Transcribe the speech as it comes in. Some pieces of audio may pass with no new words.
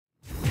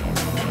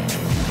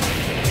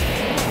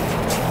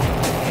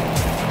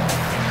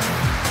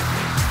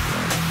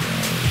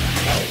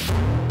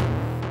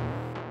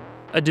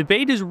A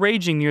debate is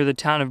raging near the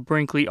town of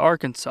Brinkley,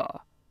 Arkansas,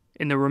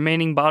 in the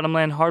remaining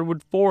bottomland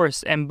hardwood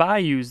forests and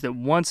bayous that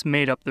once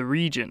made up the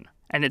region,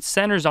 and it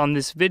centers on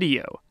this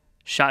video,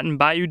 shot in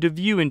Bayou de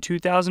View in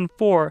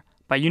 2004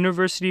 by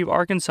University of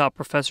Arkansas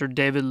professor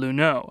David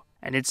Luneau,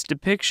 and its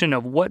depiction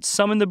of what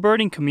some in the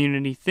birding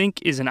community think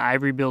is an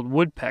ivory-billed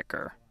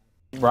woodpecker.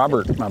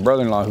 Robert, my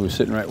brother-in-law, who was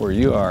sitting right where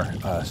you are,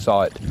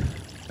 saw it.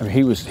 I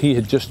mean, he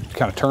had just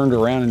kind of turned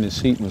around in his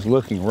seat and was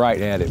looking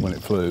right at it when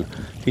it flew.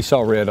 He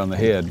saw red on the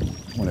head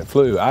when it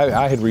flew.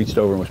 I had reached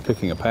over and was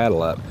picking a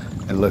paddle up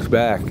and looked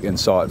back and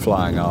saw it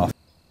flying off.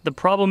 The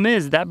problem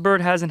is that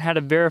bird hasn't had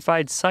a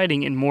verified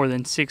sighting in more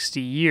than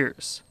 60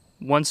 years.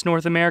 Once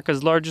North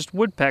America's largest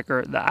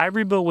woodpecker, the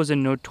ivory-bill was a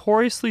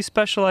notoriously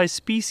specialized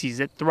species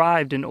that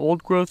thrived in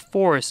old-growth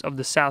forests of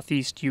the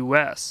southeast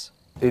U.S.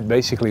 It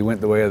basically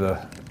went the way of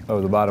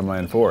the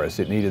bottomland forest.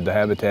 It needed the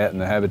habitat, and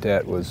the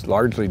habitat was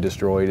largely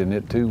destroyed, and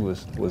it too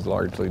was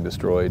largely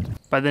destroyed.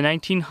 By the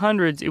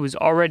 1900s, it was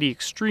already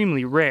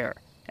extremely rare,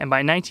 and by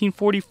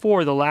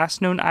 1944, the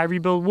last known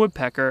ivory-billed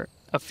woodpecker,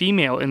 a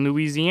female in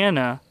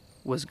Louisiana,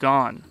 was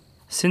gone.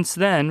 Since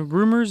then,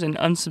 rumors and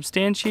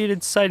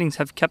unsubstantiated sightings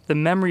have kept the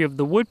memory of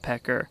the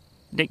woodpecker,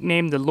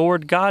 nicknamed the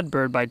Lord God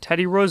bird by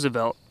Teddy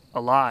Roosevelt,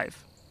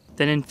 alive.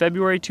 Then in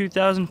February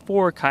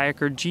 2004,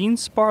 kayaker Gene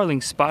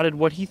Sparling spotted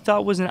what he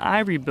thought was an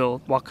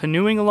ivory-bill while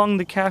canoeing along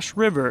the Cache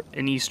River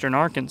in eastern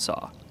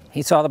Arkansas.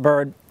 He saw the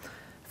bird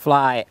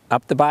fly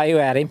up the bayou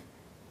at him,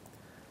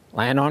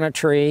 land on a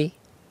tree,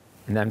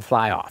 and then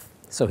fly off.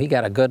 So he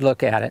got a good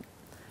look at it.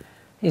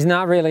 He's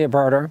not really a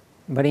birder,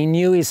 but he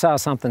knew he saw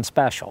something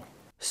special.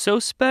 So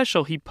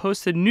special, he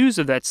posted news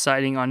of that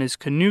sighting on his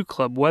Canoe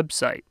Club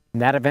website.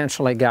 And that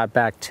eventually got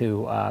back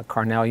to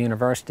Cornell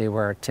University,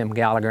 where Tim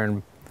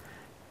Gallagher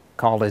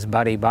called his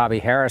buddy Bobby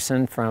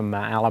Harrison from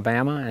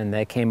Alabama, and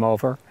they came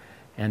over.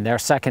 And their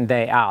second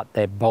day out,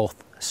 they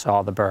both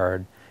saw the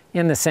bird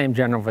in the same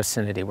general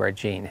vicinity where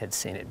Gene had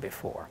seen it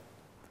before.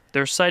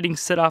 Their sighting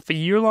set off a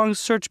year-long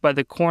search by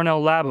the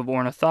Cornell Lab of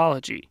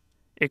Ornithology.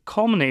 It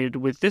culminated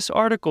with this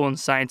article in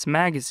Science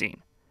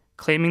magazine,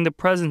 claiming the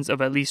presence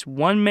of at least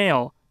one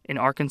male in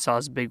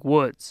Arkansas's big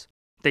woods.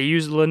 They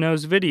used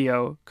Luneau's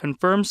video,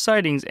 confirmed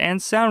sightings,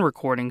 and sound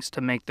recordings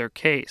to make their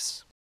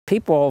case.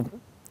 People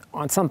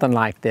on something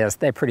like this,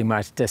 they pretty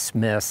much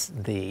dismiss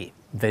the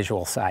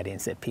visual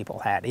sightings that people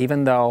had,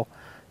 even though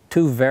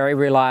two very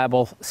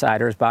reliable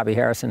sighters, Bobby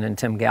Harrison and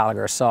Tim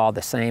Gallagher, saw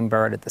the same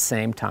bird at the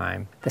same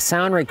time. The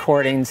sound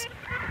recordings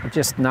are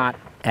just not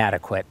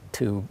adequate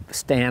to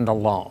stand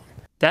alone.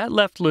 That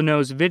left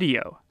Luneau's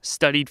video,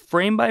 studied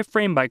frame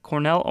by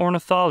Cornell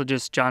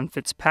ornithologist John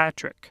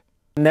Fitzpatrick.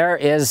 There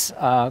is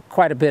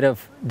quite a bit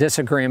of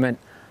disagreement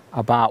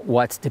about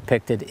what's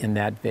depicted in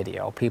that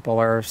video. People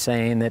are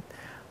saying that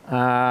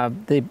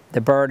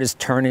the bird is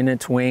turning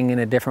its wing in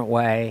a different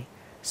way,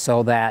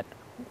 so that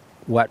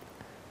what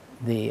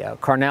the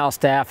Cornell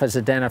staff is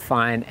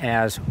identifying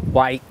as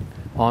white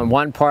on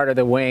one part of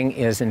the wing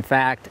is in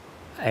fact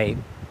a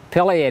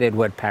pileated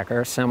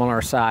woodpecker,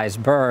 similar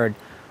sized bird,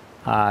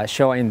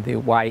 showing the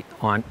white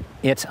on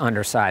its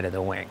underside of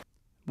the wing.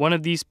 One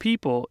of these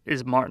people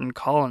is Martin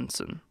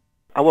Collinson.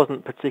 I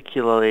wasn't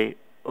particularly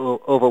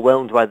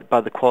overwhelmed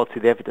by the quality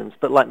of the evidence,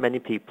 but like many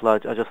people, I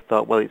just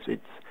thought, well,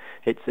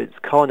 it's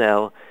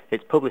Cornell,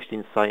 it's published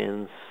in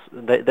Science,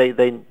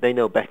 they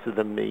know better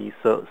than me,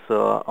 so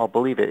I'll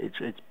believe it.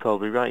 It's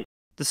probably right.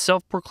 The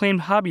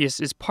self-proclaimed hobbyist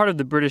is part of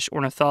the British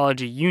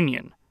Ornithology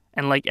Union,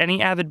 and like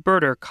any avid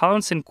birder,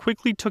 Collinson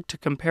quickly took to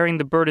comparing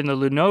the bird in the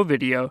Luneau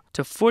video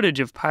to footage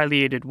of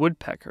pileated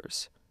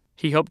woodpeckers.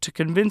 He hoped to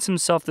convince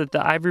himself that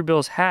the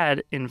ivory-bills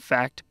had, in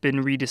fact,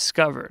 been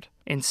rediscovered.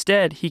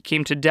 Instead, he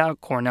came to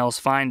doubt Cornell's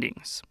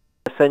findings.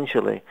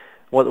 Essentially,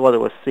 what I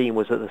was seeing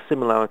was that the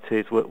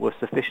similarities were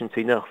sufficient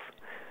enough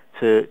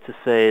to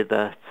say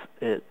that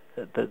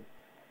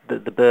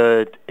the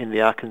bird in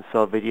the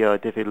Arkansas video,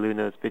 David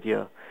Luneau's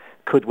video,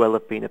 could well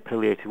have been a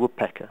pileated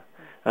woodpecker.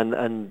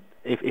 And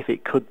if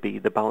it could be,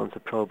 the balance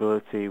of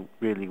probability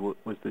really was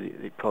that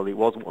it probably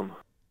was one.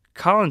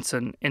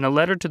 Collinson, in a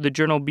letter to the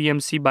journal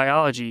BMC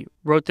Biology,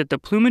 wrote that the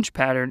plumage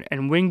pattern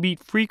and wing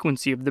beat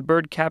frequency of the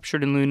bird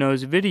captured in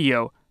Luneau's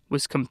video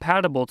was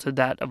compatible to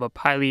that of a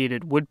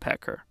pileated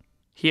woodpecker.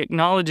 He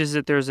acknowledges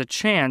that there is a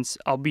chance,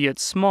 albeit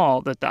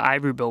small, that the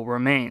ivory-bill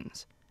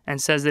remains,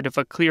 and says that if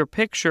a clear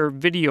picture,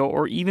 video,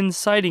 or even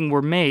sighting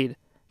were made,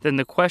 then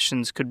the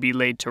questions could be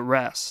laid to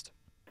rest.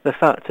 The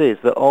fact is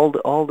that all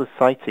the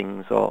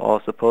sightings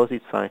or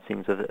supposed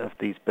sightings of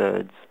these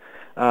birds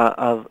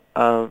are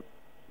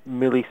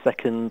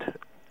millisecond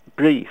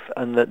brief,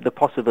 and that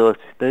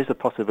there is a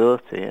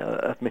possibility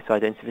of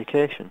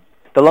misidentification.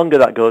 The longer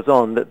that goes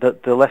on,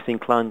 the less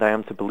inclined I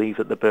am to believe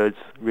that the birds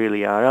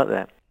really are out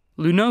there.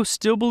 Luneau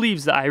still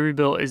believes the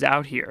ivory-bill is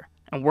out here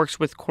and works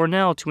with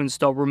Cornell to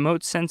install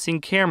remote sensing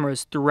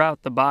cameras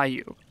throughout the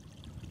bayou.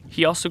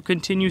 He also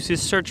continues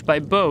his search by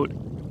boat,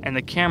 and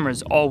the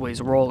camera's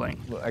always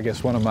rolling. I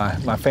guess one of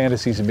my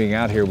fantasies of being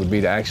out here would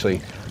be to actually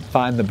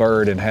find the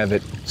bird and have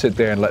it sit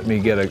there and let me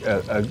get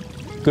a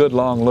good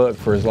long look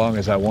for as long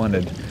as I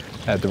wanted.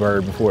 at the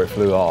bird before it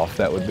flew off.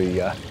 That would be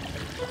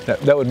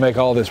that would make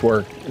all this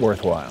work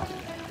worthwhile.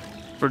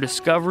 For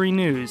Discovery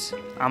News,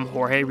 I'm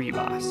Jorge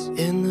Rivas.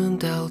 In the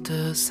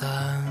Delta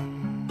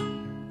sun,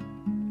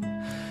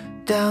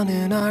 down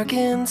in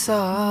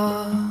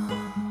Arkansas,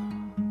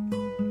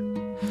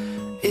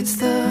 it's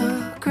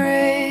the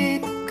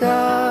great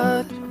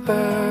God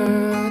bird.